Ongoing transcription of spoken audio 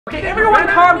Okay, everyone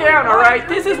calm down, alright?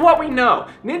 This is what we know.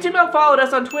 Ninja Melk followed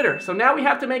us on Twitter, so now we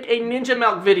have to make a Ninja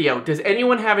Melk video. Does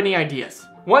anyone have any ideas?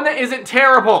 One that isn't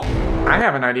terrible. I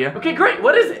have an idea. Okay, great.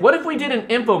 What is it? What if we did an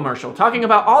infomercial talking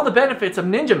about all the benefits of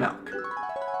Ninja Melk?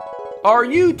 Are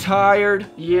you tired?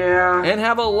 Yeah. And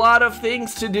have a lot of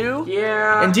things to do?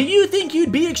 Yeah. And do you think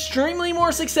you'd be extremely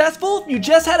more successful if you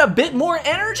just had a bit more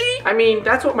energy? I mean,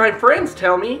 that's what my friends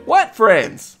tell me. What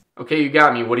friends? Okay, you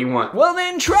got me. What do you want? Well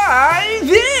then try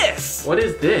this! What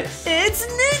is this? It's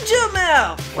Ninja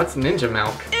Melk! What's Ninja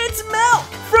Melk? It's milk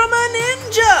from a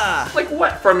ninja! Like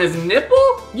what, from his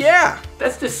nipple? Yeah.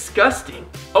 That's disgusting.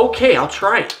 Okay, I'll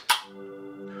try it.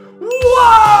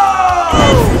 Whoa!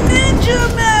 It's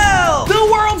Ninja Melk! The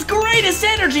world's greatest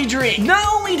energy drink! Not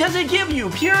only does it give you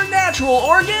pure, natural,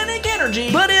 organic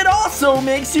energy, but it also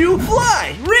makes you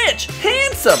fly, rich,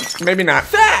 handsome, maybe not,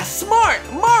 fast, smart,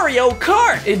 Mario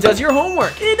Kart. It does your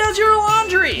homework. It does your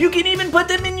laundry. You can even put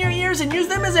them in your ears and use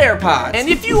them as AirPods. And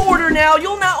if you order now,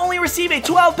 you'll not only receive a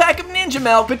 12-pack of Ninja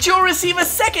Melk, but you'll receive a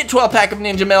second 12-pack of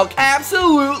Ninja Melk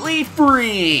absolutely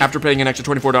free. After paying an extra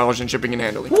 $24 in shipping and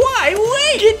handling. Why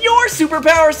wait? Get your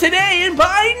superpowers today and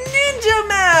buy Ninja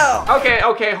Melk!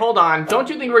 Okay, hold on. Don't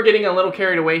you think we're getting a little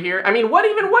carried away here? I mean, what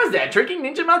even was that? Drinking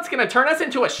Ninja Melk's gonna turn us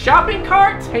into a shopping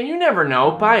cart? Hey, you never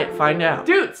know. Buy it, find out.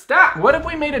 Dude, stop! What if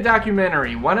we made a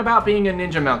documentary, one about being a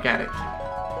Ninja Melk addict?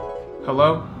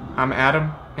 Hello? I'm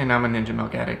Adam, and I'm a Ninja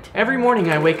Melk addict. Every morning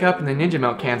I wake up in the Ninja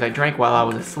Melk cans I drank while I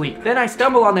was asleep. Then I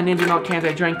stumble on the Ninja Melk cans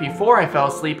I drank before I fell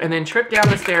asleep, and then trip down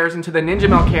the stairs into the Ninja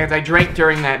Melk cans I drank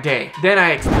during that day. Then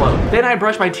I explode. Then I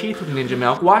brush my teeth with Ninja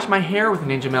Melk, wash my hair with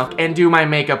Ninja Melk, and do my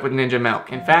makeup with Ninja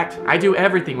Melk. In fact, I do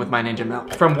everything with my Ninja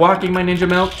Melk. From walking my Ninja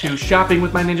Melk, to shopping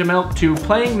with my Ninja Melk, to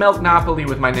playing Melknopoly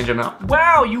with my Ninja Melk.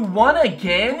 Wow, you won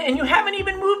again? And you haven't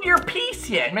even moved your piece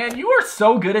yet. Man, you are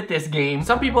so good at this game.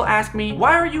 Some people ask me,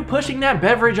 why are you pushing that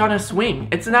beverage on a swing?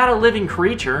 It's not a living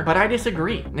creature, but I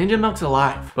disagree. Ninja Melk's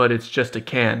alive. But it's just a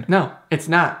can. No, it's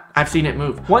not. I've seen it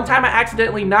move. One time I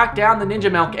accidentally knocked down the Ninja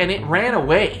Melk and it ran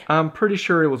away. I'm pretty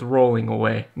sure it was rolling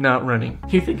away, not running.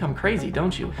 You think I'm crazy,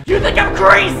 don't you? You think I'm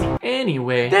crazy!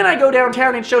 Anyway, then I go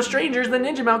downtown and show strangers the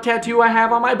Ninja Melk tattoo I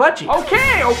have on my butt cheek.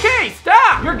 Okay,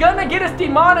 stop! You're gonna get us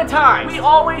demonetized. We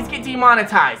always get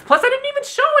demonetized. Plus, I didn't even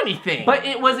show anything. But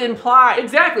it was implied.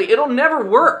 Exactly, it'll never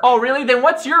work. Oh, really? Then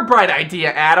what's your bright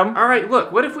idea, Adam? All right,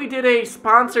 look, what if we did a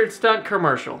sponsored stunt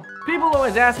commercial? People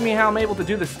always ask me how I'm able to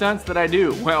do the stunts that I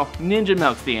do. Well, Ninja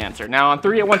Melk's the answer. Now on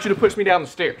 3, I want you to push me down the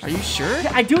stairs. Are you sure?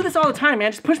 Yeah, I do this all the time,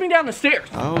 man. Just push me down the stairs.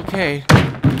 Okay.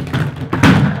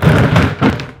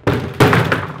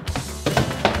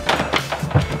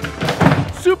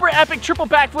 Super epic triple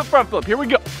backflip front flip. Here we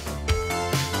go.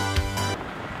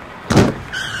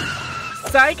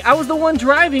 Psych, I was the one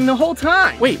driving the whole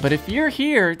time. Wait, but if you're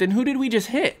here, then who did we just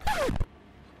hit?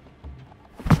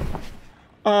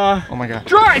 Oh my god.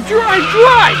 Drive! Do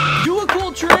a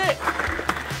cool trick.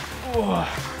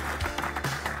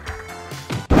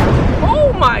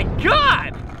 Oh my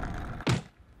god!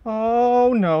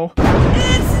 Oh no.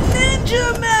 It's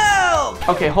Ninja Melk!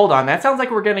 Okay, hold on. That sounds like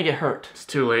we're gonna get hurt. It's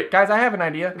too late. Guys, I have an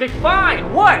idea. Okay,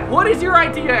 fine. What? What is your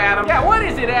idea, Adam? Yeah, what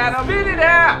is it, Adam? Spit it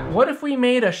out. What if we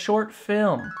made a short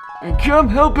film? Come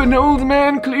help an old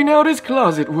man clean out his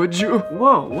closet, would you?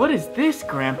 Whoa, what is this,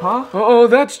 Grandpa? Oh,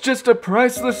 that's just a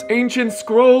priceless ancient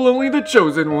scroll only the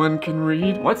chosen one can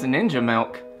read. What's Ninja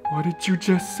Melk? What did you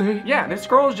just say? Yeah, this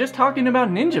scroll is just talking about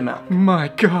Ninja Melk. My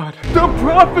god. The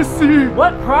prophecy!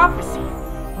 What prophecy?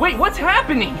 Wait, what's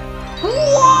happening?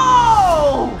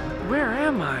 Whoa! Where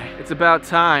am I? It's about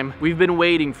time. We've been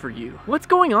waiting for you. What's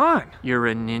going on? You're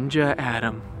a ninja,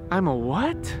 Adam. I'm a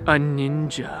what? A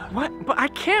ninja. What? But I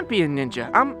can't be a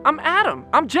ninja. I'm Adam.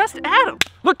 I'm just Adam.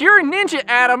 Look, you're a ninja,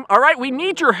 Adam, all right? We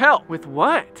need your help. With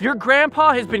what? Your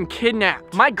grandpa has been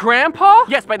kidnapped. My grandpa?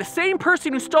 Yes, by the same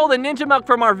person who stole the Ninja Melk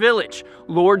from our village,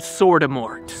 Lord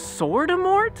Sordamort.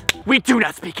 Sordamort? We do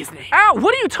not speak his name. Ow,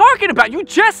 what are you talking about? You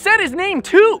just said his name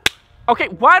too. Okay,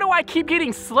 why do I keep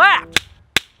getting slapped?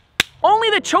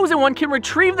 Only the chosen one can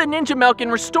retrieve the Ninja Melk and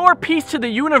restore peace to the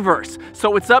universe.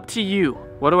 So it's up to you.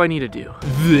 What do I need to do?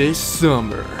 This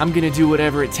summer, I'm gonna do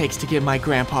whatever it takes to get my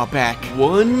grandpa back.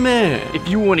 one man If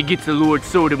you want to get to Lord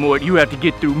Sordamort, you have to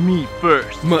get through me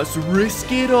first. must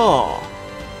risk it all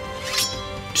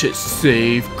to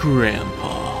save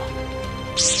Grandpa.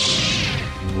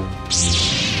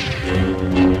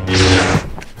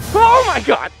 Oh my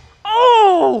god!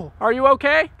 Oh! Are you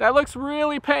okay? That looks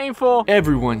really painful.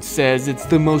 Everyone says it's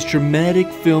the most dramatic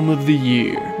film of the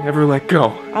year. Never let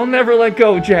go. I'll never let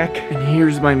go, Jack. And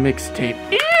here's my mixtape.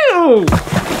 Ew!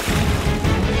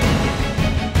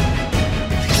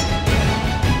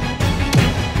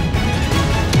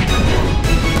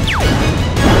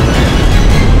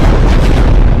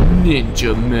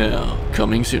 Ninja Melk,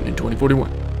 coming soon in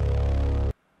 2041.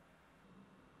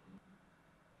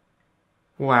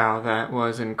 Wow, that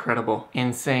was incredible.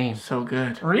 Insane. So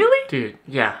good. Really? Dude,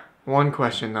 yeah. One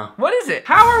question though. What is it?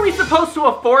 How are we supposed to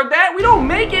afford that? We don't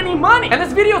make any money. And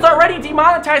this video's already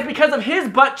demonetized because of his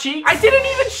butt cheeks. I didn't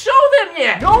even show them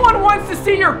yet. No one wants to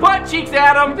see your butt cheeks,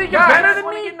 Adam. You think you're better than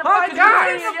me? Huh,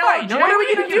 guys? What are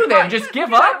we gonna do then? Just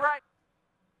give up?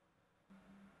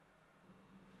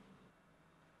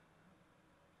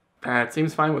 That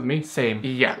seems fine with me. Same.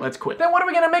 Yeah, let's quit. Then what are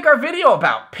we gonna make our video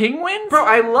about? Penguins? Bro,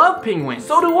 I love penguins.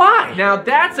 So do I. Now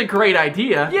that's a great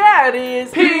idea. Yeah, it is.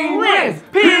 Penguins!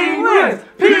 Penguins!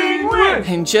 Penguins!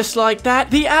 And just like that,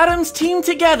 the Adams teamed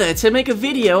together to make a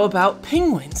video about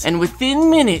penguins. And within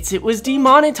minutes, it was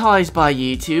demonetized by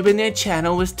YouTube and their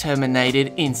channel was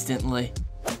terminated instantly.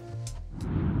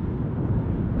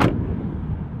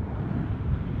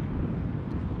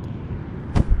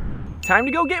 Time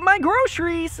to go get my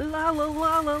groceries. La la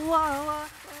la la la la.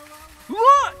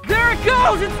 Look, there it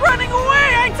goes. It's running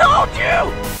away. I told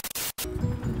you.